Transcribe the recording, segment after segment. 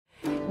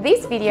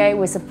This video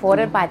was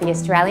supported by the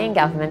Australian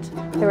Government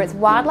through its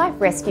Wildlife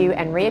Rescue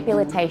and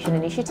Rehabilitation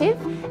Initiative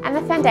and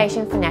the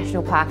Foundation for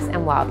National Parks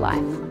and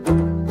Wildlife.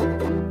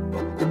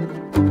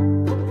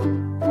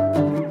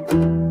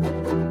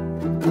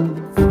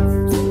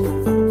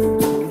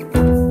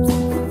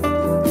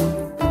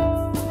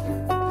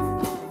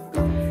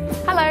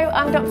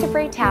 I'm Dr.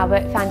 Bree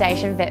Talbot,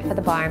 Foundation Vet for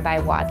the Byron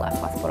Bay Wildlife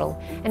Hospital,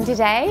 and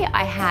today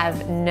I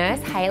have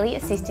Nurse Hayley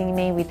assisting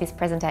me with this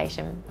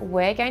presentation.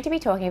 We're going to be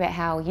talking about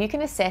how you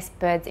can assess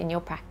birds in your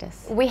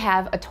practice. We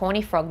have a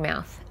Tawny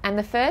Frogmouth, and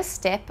the first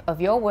step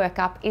of your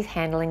workup is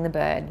handling the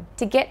bird.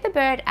 To get the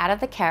bird out of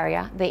the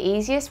carrier, the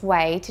easiest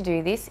way to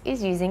do this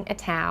is using a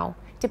towel.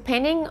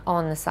 Depending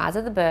on the size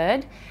of the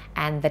bird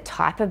and the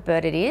type of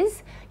bird it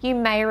is, you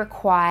may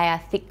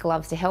require thick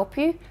gloves to help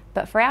you,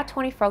 but for our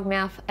Tawny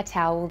Frogmouth, a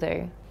towel will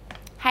do.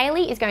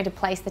 Hayley is going to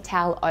place the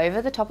towel over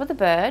the top of the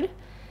bird,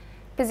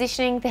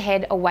 positioning the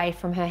head away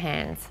from her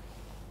hands.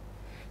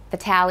 The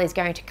towel is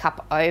going to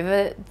cup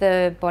over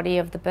the body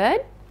of the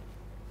bird.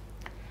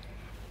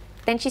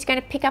 Then she's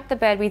going to pick up the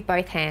bird with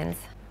both hands.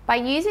 By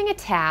using a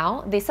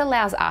towel, this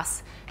allows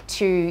us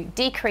to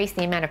decrease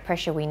the amount of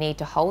pressure we need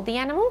to hold the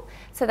animal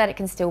so that it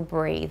can still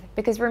breathe.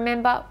 Because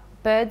remember,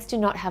 birds do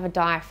not have a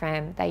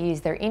diaphragm. They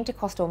use their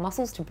intercostal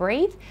muscles to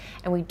breathe,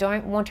 and we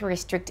don't want to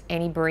restrict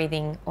any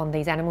breathing on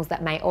these animals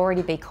that may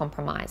already be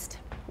compromised.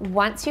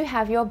 Once you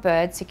have your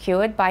bird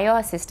secured by your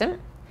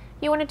assistant,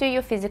 you want to do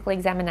your physical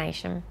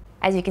examination.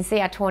 As you can see,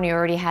 our Tawny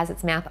already has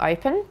its mouth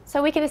open,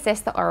 so we can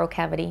assess the oral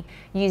cavity.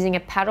 Using a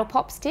paddle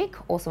pop stick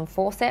or some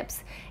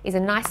forceps is a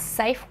nice,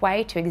 safe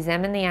way to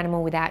examine the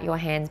animal without your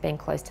hands being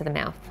close to the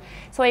mouth.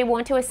 So we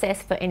want to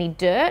assess for any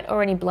dirt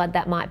or any blood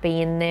that might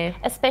be in there,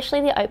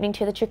 especially the opening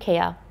to the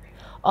trachea.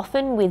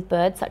 Often with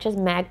birds such as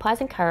magpies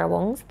and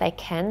currawongs, they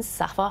can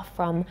suffer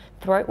from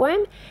throat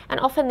worm, and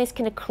often this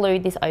can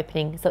occlude this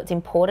opening, so it's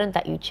important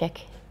that you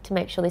check to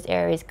make sure this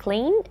area is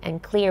clean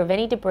and clear of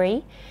any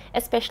debris,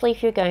 especially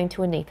if you're going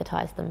to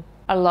anaesthetize them.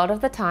 A lot of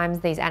the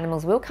times these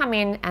animals will come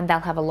in and they'll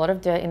have a lot of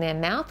dirt in their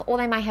mouth, or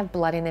they may have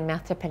blood in their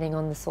mouth depending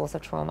on the source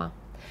of trauma.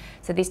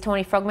 So this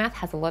Tawny Frogmouth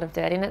has a lot of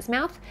dirt in its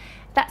mouth.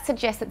 That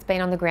suggests it's been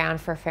on the ground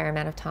for a fair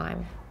amount of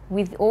time.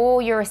 With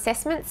all your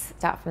assessments,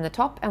 start from the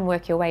top and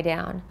work your way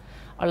down.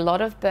 A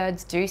lot of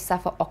birds do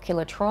suffer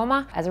ocular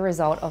trauma as a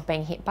result of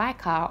being hit by a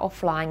car or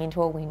flying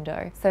into a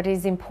window. So it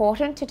is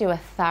important to do a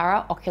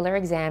thorough ocular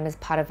exam as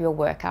part of your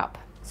workup.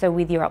 So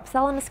with your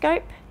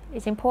ophthalmoscope,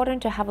 it's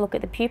important to have a look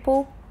at the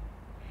pupil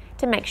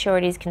to make sure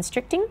it is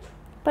constricting,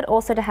 but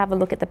also to have a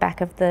look at the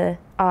back of the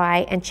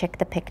eye and check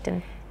the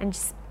pecten, and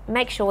just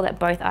make sure that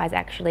both eyes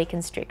actually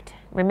constrict.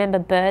 Remember,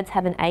 birds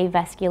have an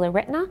avascular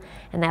retina,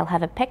 and they'll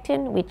have a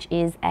pecten, which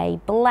is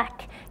a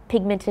black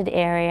pigmented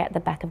area at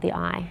the back of the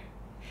eye.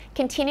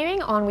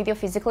 Continuing on with your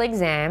physical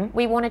exam,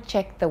 we want to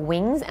check the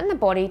wings and the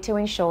body to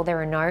ensure there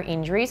are no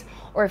injuries,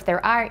 or if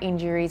there are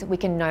injuries, we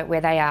can note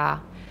where they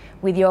are.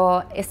 With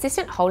your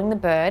assistant holding the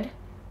bird,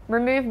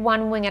 remove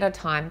one wing at a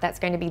time. That's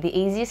going to be the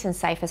easiest and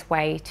safest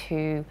way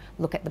to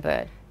look at the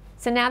bird.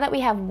 So now that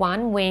we have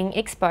one wing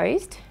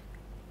exposed,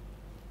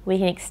 we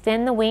can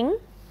extend the wing,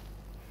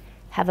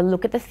 have a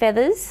look at the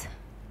feathers,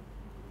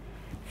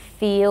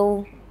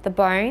 feel the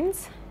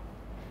bones.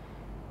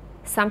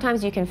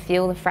 Sometimes you can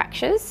feel the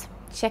fractures.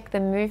 Check the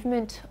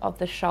movement of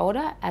the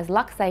shoulder, as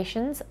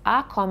luxations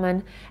are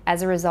common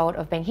as a result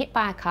of being hit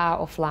by a car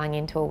or flying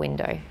into a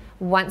window.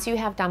 Once you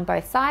have done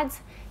both sides,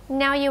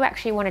 now you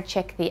actually want to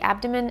check the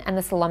abdomen and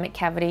the coelomic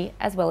cavity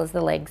as well as the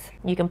legs.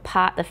 You can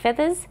part the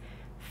feathers,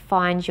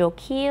 find your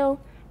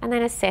keel, and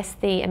then assess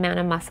the amount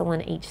of muscle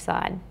on each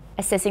side.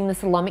 Assessing the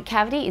coelomic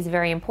cavity is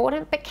very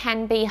important, but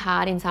can be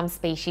hard in some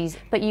species,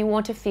 but you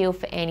want to feel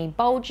for any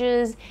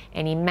bulges,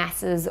 any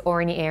masses, or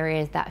any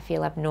areas that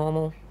feel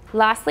abnormal.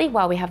 Lastly,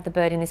 while we have the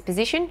bird in this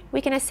position, we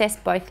can assess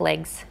both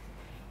legs.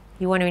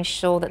 You want to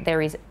ensure that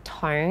there is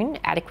tone,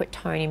 adequate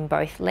tone in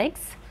both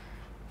legs,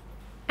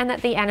 and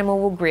that the animal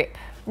will grip.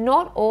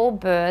 Not all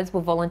birds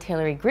will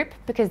voluntarily grip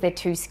because they're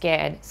too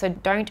scared, so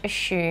don't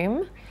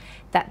assume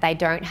that they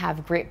don't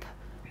have grip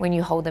when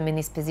you hold them in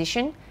this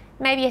position.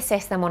 Maybe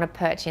assess them on a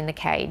perch in the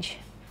cage.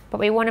 But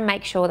we want to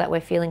make sure that we're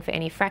feeling for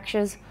any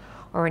fractures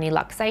or any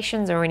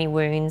luxations or any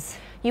wounds.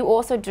 You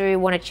also do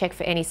want to check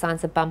for any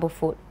signs of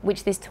bumblefoot,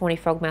 which this Tawny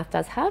Frogmouth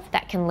does have.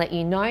 That can let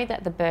you know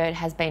that the bird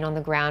has been on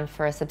the ground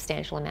for a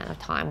substantial amount of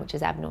time, which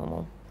is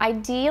abnormal.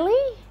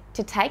 Ideally,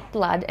 to take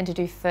blood and to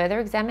do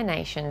further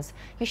examinations,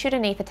 you should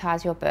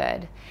anaesthetize your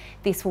bird.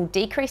 This will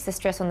decrease the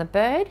stress on the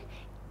bird,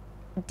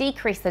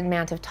 decrease the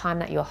amount of time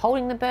that you're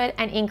holding the bird,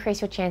 and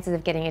increase your chances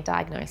of getting a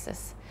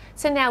diagnosis.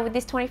 So now with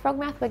this Tawny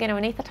Frogmouth, we're going to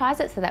anaesthetize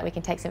it so that we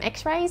can take some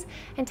x-rays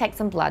and take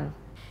some blood.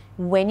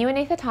 When you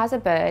anaesthetize a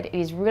bird, it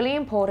is really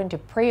important to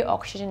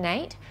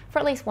pre-oxygenate for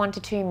at least 1 to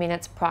 2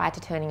 minutes prior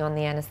to turning on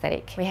the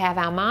anaesthetic. We have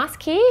our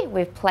mask here.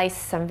 We've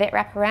placed some vet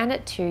wrap around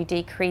it to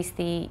decrease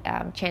the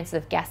chances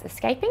of gas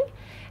escaping.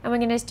 And we're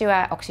going to just do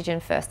our oxygen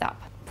first up.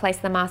 Place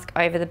the mask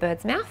over the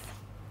bird's mouth.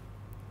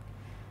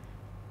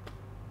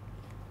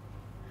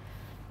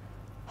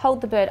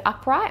 Hold the bird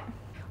upright.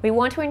 We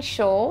want to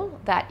ensure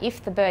that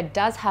if the bird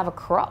does have a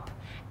crop,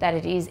 that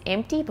it is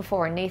empty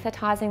before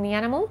anaesthetising the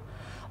animal.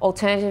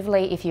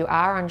 Alternatively, if you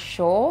are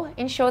unsure,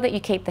 ensure that you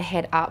keep the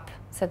head up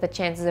so the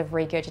chances of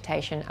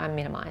regurgitation are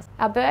minimised.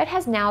 Our bird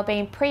has now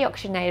been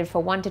pre-oxygenated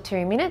for 1 to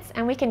 2 minutes,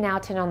 and we can now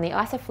turn on the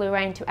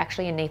isoflurane to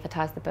actually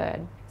anaesthetise the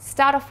bird.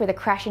 Start off with a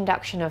crash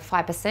induction of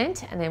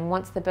 5%, and then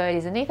once the bird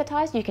is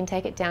anaesthetised, you can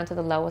take it down to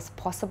the lowest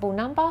possible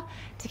number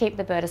to keep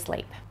the bird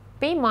asleep.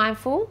 Be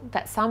mindful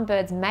that some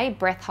birds may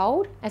breath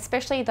hold,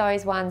 especially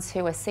those ones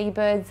who are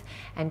seabirds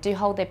and do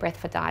hold their breath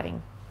for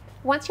diving.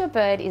 Once your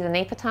bird is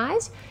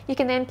anaesthetised, you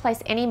can then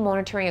place any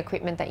monitoring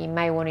equipment that you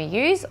may want to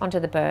use onto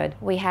the bird.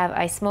 We have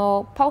a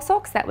small pulse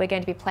ox that we're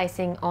going to be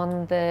placing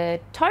on the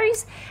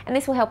toes, and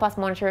this will help us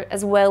monitor it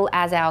as well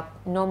as our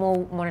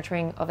normal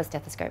monitoring of a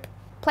stethoscope.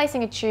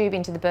 Placing a tube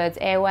into the bird's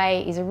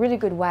airway is a really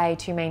good way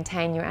to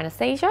maintain your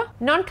anaesthesia.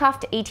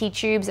 Non-cuffed ET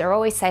tubes are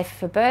always safer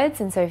for birds,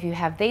 and so if you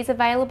have these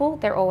available,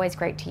 they're always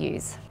great to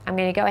use. I'm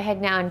going to go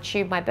ahead now and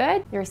tube my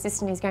bird. Your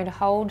assistant is going to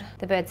hold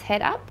the bird's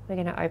head up. We're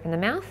going to open the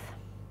mouth.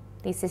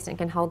 The assistant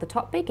can hold the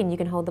top beak and you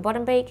can hold the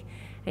bottom beak,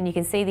 and you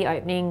can see the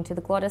opening to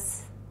the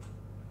glottis.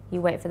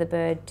 You wait for the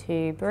bird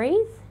to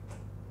breathe,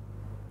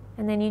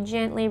 and then you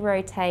gently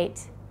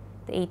rotate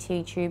the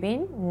ET tube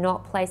in,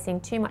 not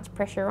placing too much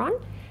pressure on.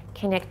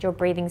 Connect your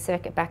breathing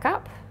circuit back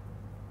up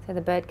so the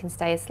bird can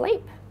stay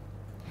asleep.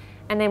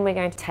 And then we're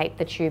going to tape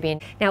the tube in.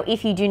 Now,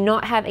 if you do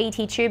not have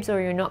ET tubes or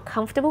you're not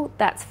comfortable,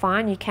 that's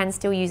fine. You can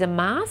still use a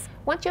mask.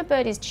 Once your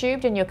bird is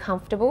tubed and you're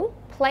comfortable,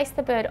 place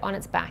the bird on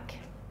its back.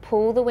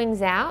 Pull the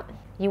wings out.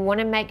 You want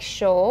to make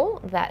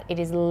sure that it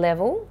is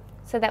level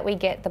so that we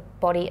get the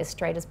body as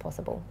straight as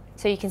possible.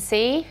 So you can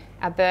see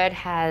our bird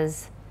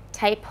has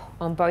tape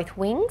on both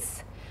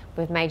wings.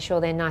 We've made sure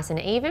they're nice and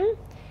even.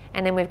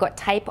 And then we've got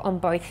tape on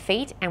both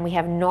feet, and we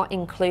have not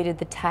included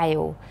the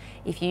tail.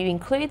 If you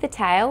include the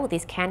tail,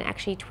 this can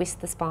actually twist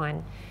the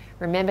spine.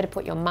 Remember to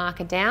put your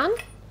marker down,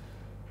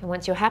 and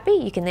once you're happy,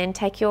 you can then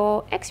take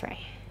your x-ray.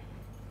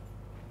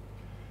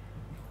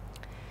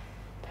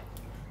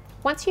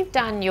 Once you've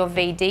done your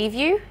VD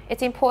view,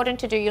 it's important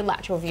to do your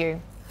lateral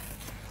view.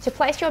 To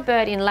place your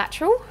bird in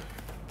lateral,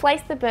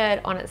 place the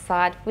bird on its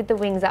side with the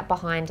wings up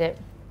behind it.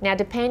 Now,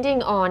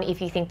 depending on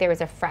if you think there is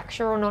a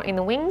fracture or not in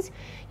the wings,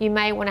 you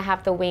may want to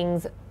have the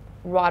wings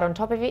right on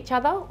top of each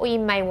other, or you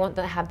may want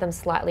to have them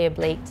slightly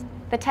obliqued.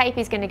 The tape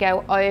is going to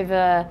go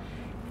over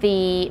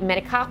the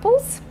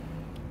metacarpals,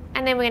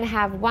 and then we're going to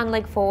have one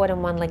leg forward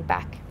and one leg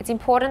back. It's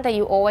important that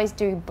you always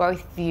do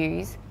both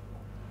views.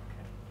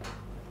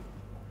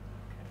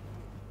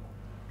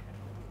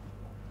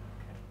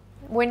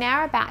 We're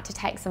now about to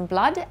take some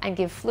blood and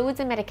give fluids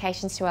and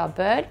medications to our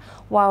bird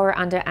while we're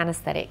under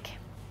anaesthetic.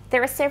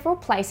 There are several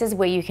places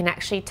where you can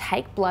actually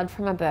take blood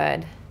from a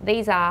bird.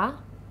 These are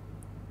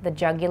the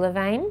jugular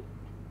vein,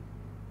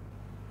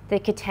 the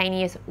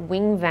cutaneous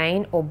wing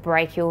vein or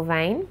brachial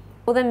vein,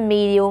 or the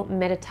medial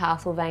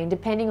metatarsal vein,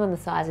 depending on the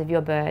size of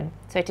your bird.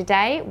 So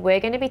today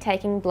we're going to be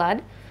taking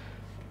blood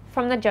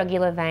from the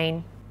jugular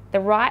vein. The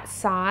right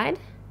side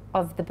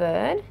of the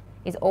bird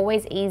is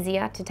always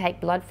easier to take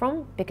blood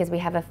from because we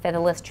have a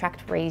featherless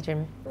tract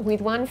region.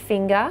 With one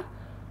finger,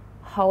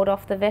 hold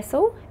off the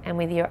vessel, and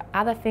with your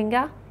other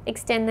finger,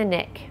 extend the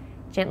neck.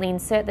 Gently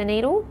insert the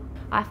needle.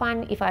 I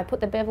find if I put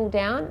the bevel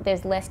down,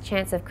 there's less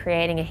chance of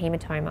creating a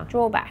hematoma.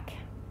 Draw back.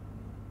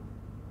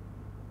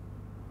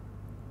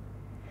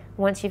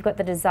 Once you've got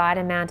the desired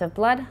amount of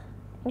blood,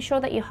 ensure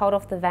that you hold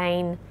off the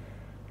vein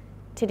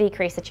to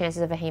decrease the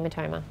chances of a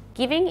hematoma.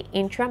 Giving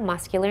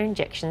intramuscular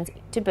injections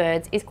to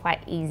birds is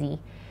quite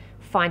easy.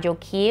 Find your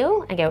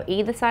keel and go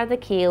either side of the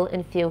keel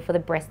and feel for the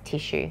breast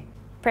tissue.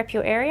 Prep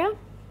your area.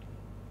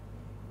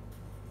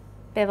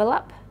 Bevel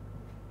up.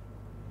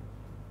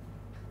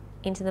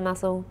 Into the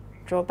muscle,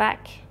 draw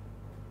back,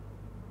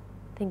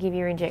 then give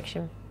your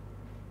injection.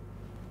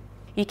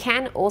 You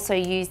can also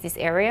use this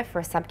area for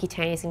a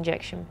subcutaneous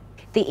injection.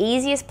 The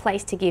easiest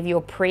place to give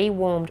your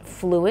pre-warmed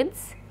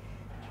fluids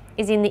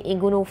is in the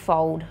inguinal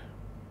fold.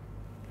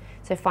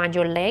 So find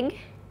your leg,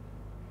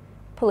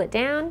 pull it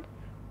down,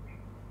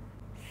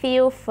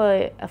 feel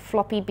for a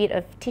floppy bit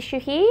of tissue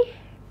here,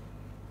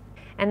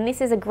 and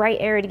this is a great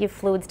area to give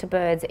fluids to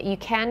birds. You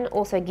can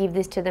also give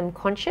this to them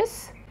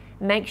conscious.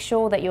 Make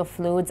sure that your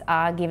fluids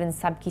are given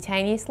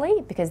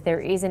subcutaneously because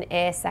there is an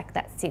air sac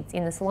that sits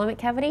in the coelomic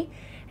cavity,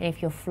 and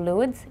if your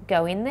fluids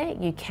go in there,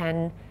 you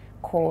can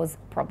cause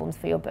problems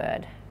for your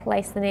bird.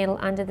 Place the needle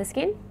under the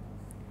skin.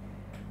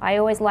 I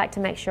always like to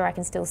make sure I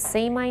can still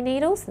see my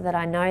needle so that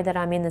I know that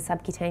I'm in the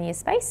subcutaneous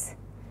space.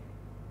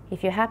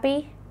 If you're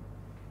happy,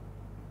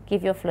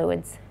 give your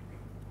fluids.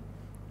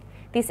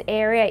 This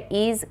area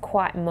is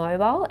quite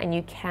mobile and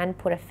you can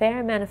put a fair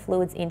amount of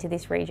fluids into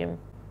this region.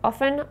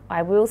 Often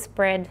I will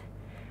spread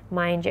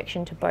my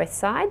injection to both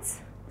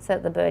sides so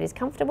that the bird is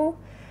comfortable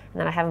and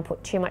that I haven't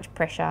put too much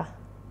pressure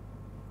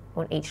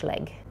on each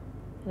leg.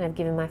 And I've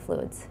given my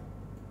fluids.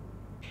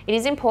 It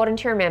is important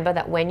to remember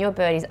that when your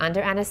bird is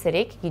under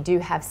anaesthetic, you do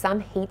have some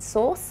heat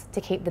source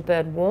to keep the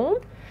bird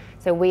warm.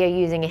 So we are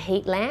using a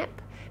heat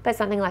lamp but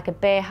something like a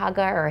bear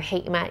hugger or a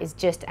heat mat is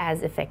just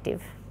as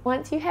effective.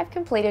 Once you have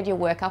completed your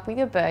workup with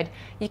your bird,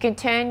 you can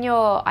turn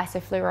your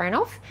isoflurone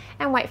off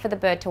and wait for the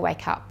bird to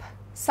wake up.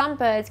 Some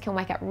birds can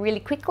wake up really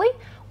quickly,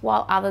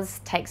 while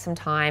others take some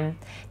time.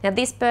 Now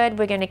this bird,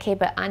 we're going to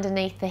keep it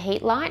underneath the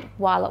heat light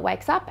while it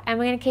wakes up, and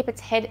we're going to keep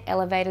its head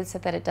elevated so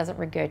that it doesn't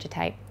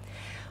regurgitate.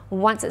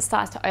 Once it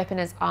starts to open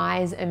its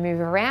eyes and move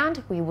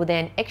around, we will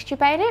then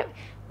extubate it.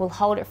 We'll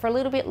hold it for a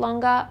little bit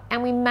longer,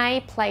 and we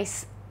may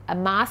place a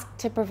mask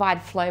to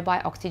provide flow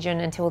by oxygen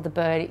until the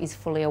bird is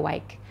fully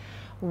awake.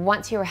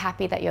 Once you're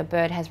happy that your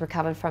bird has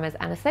recovered from its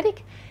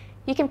anaesthetic,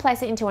 you can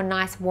place it into a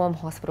nice warm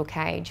hospital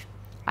cage.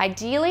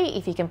 Ideally,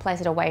 if you can place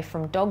it away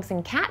from dogs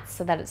and cats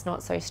so that it's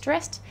not so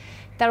stressed,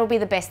 that'll be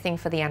the best thing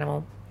for the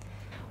animal.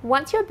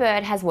 Once your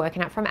bird has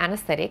woken up from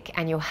anaesthetic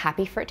and you're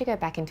happy for it to go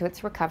back into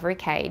its recovery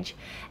cage,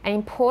 an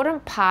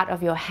important part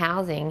of your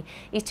housing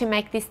is to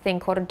make this thing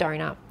called a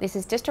donut. This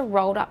is just a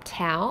rolled up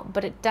towel,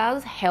 but it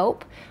does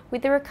help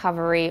with the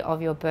recovery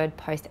of your bird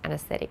post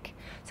anaesthetic.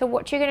 So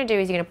what you're going to do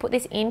is you're going to put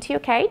this into your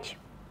cage.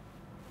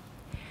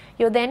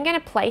 You're then going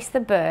to place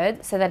the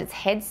bird so that its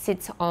head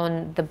sits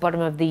on the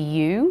bottom of the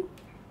U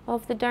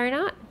of the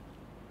donut,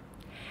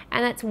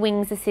 and its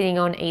wings are sitting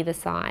on either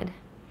side.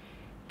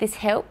 This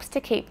helps to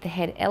keep the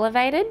head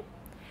elevated,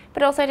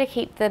 but also to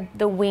keep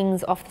the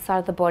wings off the side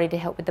of the body to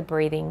help with the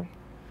breathing.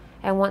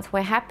 And once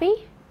we're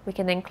happy, we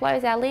can then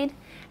close our lid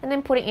and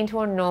then put it into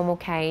a normal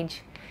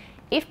cage.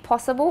 If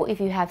possible, if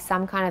you have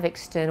some kind of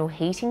external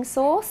heating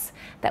source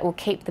that will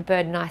keep the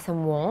bird nice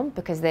and warm,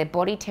 because their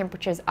body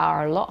temperatures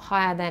are a lot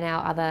higher than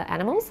our other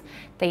animals.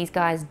 These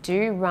guys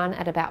do run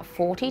at about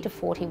 40 to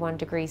 41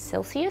 degrees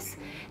Celsius.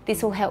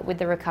 This will help with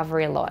the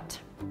recovery a lot.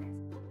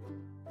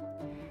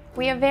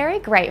 We are very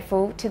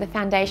grateful to the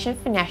Foundation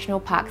for National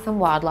Parks and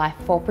Wildlife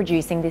for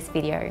producing this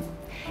video.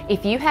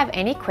 If you have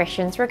any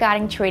questions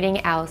regarding treating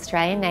our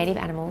Australian native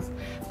animals,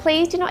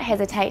 please do not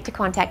hesitate to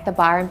contact the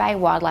Byron Bay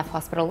Wildlife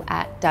Hospital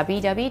at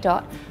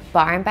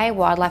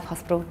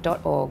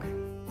www.byronbaywildlifehospital.org.